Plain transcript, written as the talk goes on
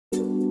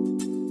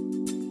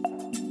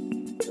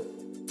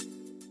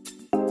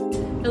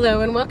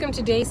Hello and welcome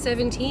to day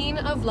 17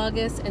 of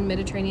Vlogust and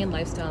Mediterranean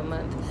Lifestyle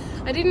Month.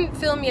 I didn't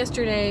film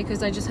yesterday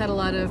because I just had a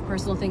lot of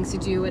personal things to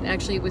do, and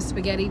actually it was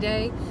spaghetti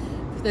day.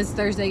 This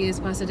Thursday is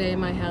pasta day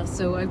in my house,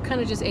 so I kind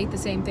of just ate the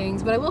same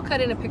things, but I will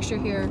cut in a picture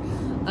here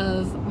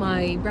of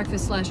my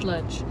breakfast slash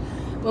lunch.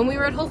 When we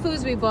were at Whole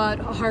Foods, we bought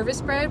a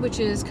harvest bread, which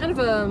is kind of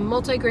a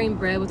multi-grain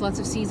bread with lots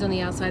of seeds on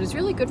the outside. It's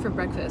really good for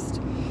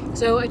breakfast.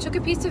 So I took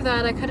a piece of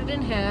that, I cut it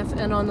in half,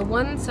 and on the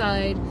one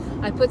side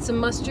I put some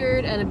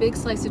mustard and a big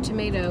slice of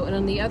tomato, and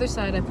on the other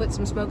side I put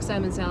some smoked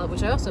salmon salad,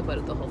 which I also bought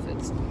at the Whole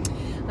Foods.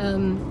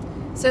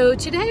 So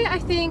today I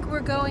think we're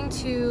going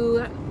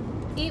to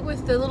eat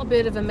with a little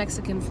bit of a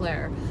Mexican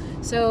flair.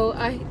 So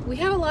we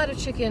have a lot of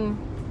chicken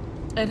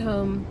at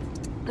home,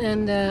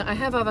 and I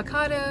have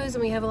avocados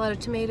and we have a lot of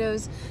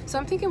tomatoes, so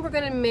I'm thinking we're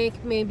gonna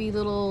make maybe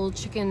little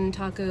chicken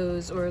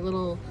tacos or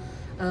little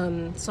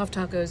soft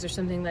tacos or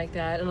something like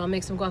that, and I'll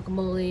make some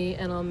guacamole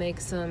and I'll make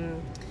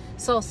some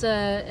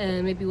salsa,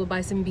 and maybe we'll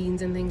buy some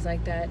beans and things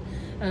like that.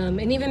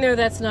 And even though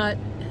that's not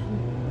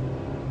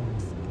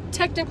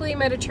technically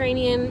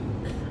Mediterranean,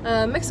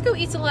 Mexico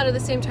eats a lot of the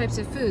same types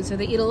of food. So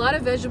they eat a lot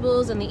of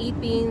vegetables and they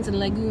eat beans and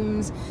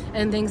legumes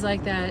and things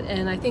like that,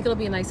 and I think it'll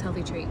be a nice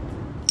healthy treat.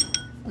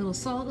 A little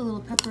salt, a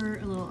little pepper,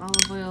 a little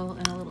olive oil,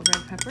 and a little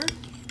red pepper.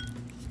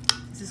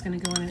 This is going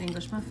to go in an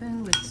English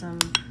muffin with some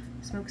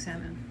smoked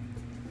salmon.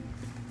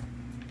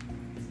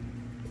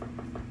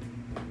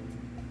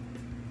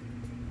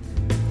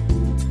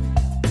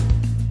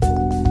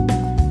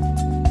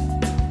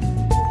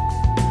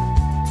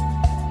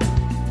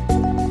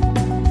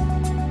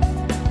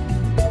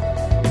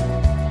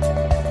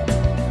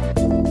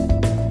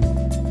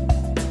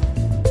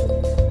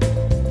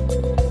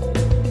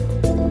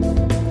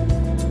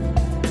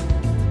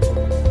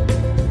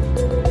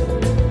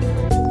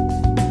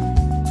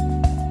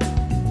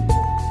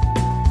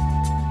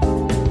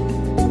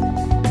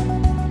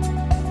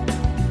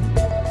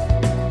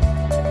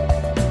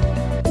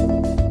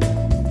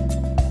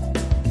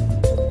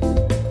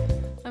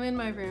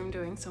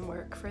 Some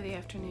work for the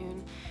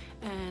afternoon,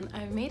 and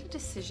I've made a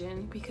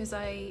decision because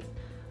I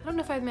don't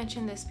know if I've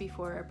mentioned this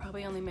before. I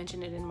probably only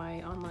mentioned it in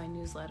my online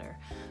newsletter,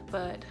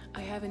 but I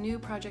have a new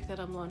project that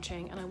I'm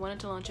launching, and I wanted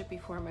to launch it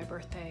before my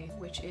birthday,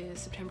 which is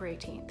September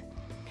 18th.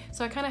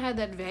 So I kind of had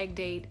that vague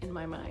date in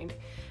my mind,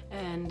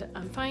 and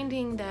I'm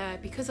finding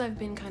that because I've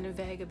been kind of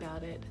vague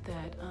about it,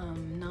 that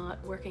I'm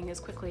not working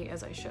as quickly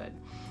as I should.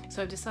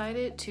 So I've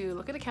decided to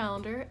look at a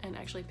calendar and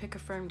actually pick a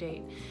firm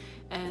date.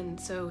 And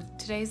so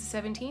today's the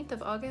 17th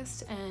of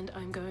August, and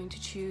I'm going to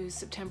choose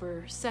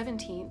September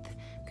 17th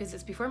because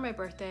it's before my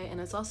birthday and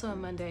it's also a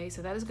Monday,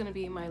 so that is going to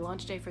be my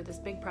launch day for this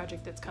big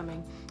project that's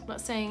coming. I'm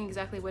not saying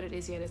exactly what it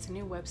is yet, it's a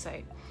new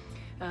website.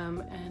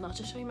 And I'll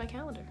just show you my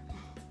calendar.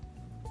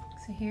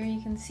 So here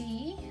you can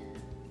see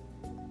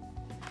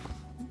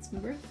it's my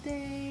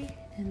birthday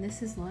and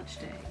this is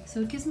launch day.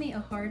 So it gives me a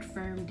hard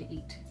firm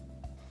date.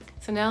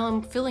 So now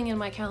I'm filling in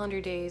my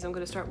calendar days. I'm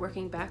going to start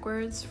working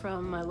backwards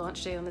from my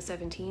launch day on the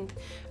 17th.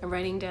 I'm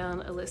writing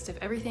down a list of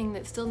everything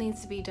that still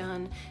needs to be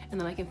done, and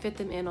then I can fit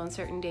them in on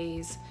certain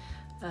days,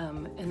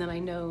 and then I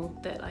know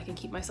that I can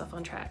keep myself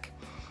on track.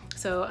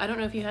 So I don't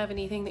know if you have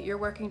anything that you're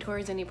working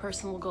towards, any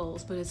personal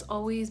goals, but it's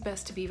always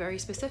best to be very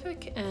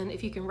specific, and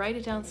if you can write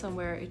it down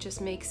somewhere, it just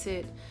makes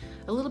it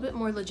a little bit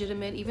more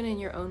legitimate, even in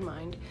your own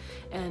mind.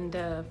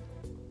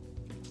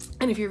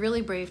 And if you're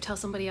really brave, tell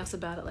somebody else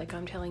about it like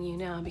I'm telling you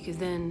now, because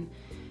then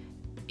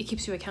it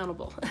keeps you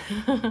accountable.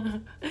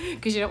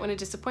 Because you don't want to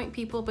disappoint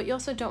people, but you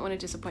also don't want to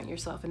disappoint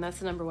yourself, and that's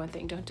the number one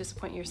thing. Don't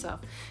disappoint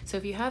yourself. So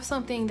if you have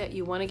something that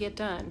you want to get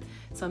done,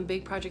 some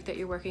big project that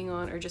you're working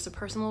on, or just a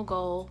personal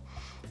goal,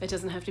 it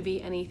doesn't have to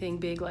be anything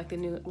big like the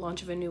new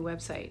launch of a new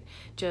website.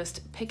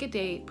 Just pick a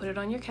date, put it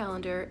on your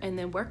calendar, and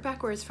then work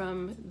backwards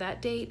from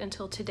that date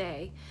until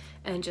today,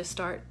 and just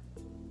start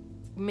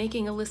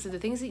making a list of the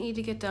things that you need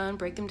to get done,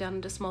 break them down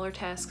into smaller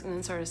tasks, and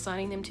then start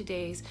assigning them to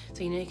days,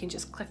 so you know you can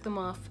just click them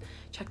off,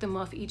 check them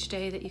off each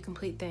day that you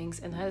complete things,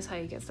 and that is how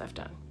you get stuff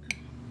done.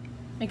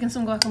 Making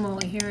some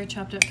guacamole here. I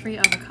chopped up 3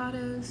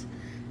 avocados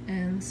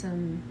and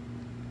some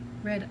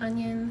red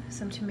onion,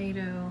 some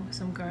tomato,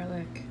 some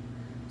garlic,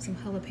 some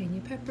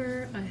jalapeno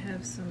pepper. I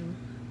have some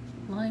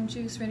lime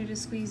juice ready to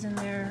squeeze in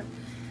there.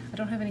 I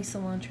don't have any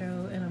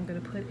cilantro, and I'm going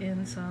to put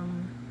in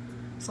some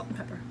salt and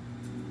pepper.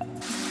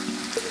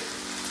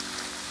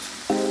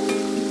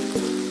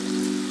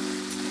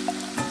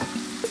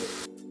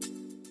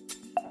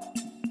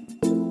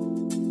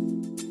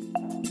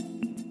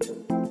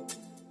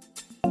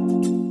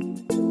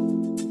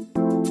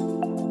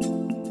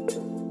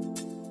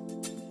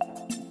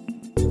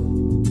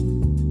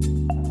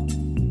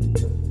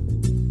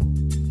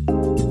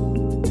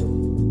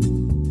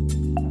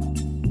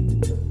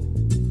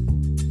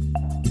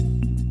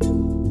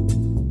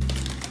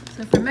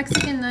 For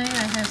Mexican night,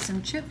 I have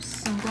some chips,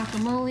 some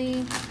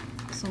guacamole,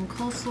 some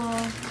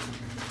coleslaw,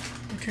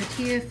 a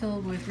tortilla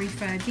filled with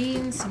refried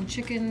beans, some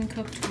chicken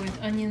cooked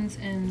with onions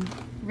and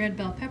red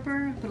bell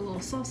pepper, put a little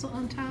salsa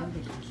on top.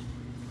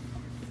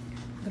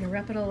 I'm gonna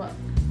wrap it all up.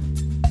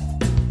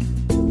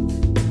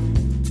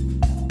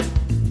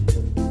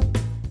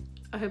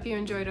 hope you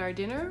enjoyed our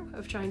dinner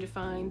of trying to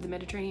find the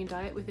Mediterranean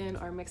diet within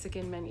our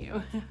Mexican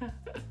menu.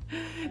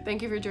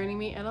 Thank you for joining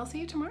me, and I'll see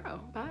you tomorrow.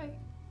 Bye.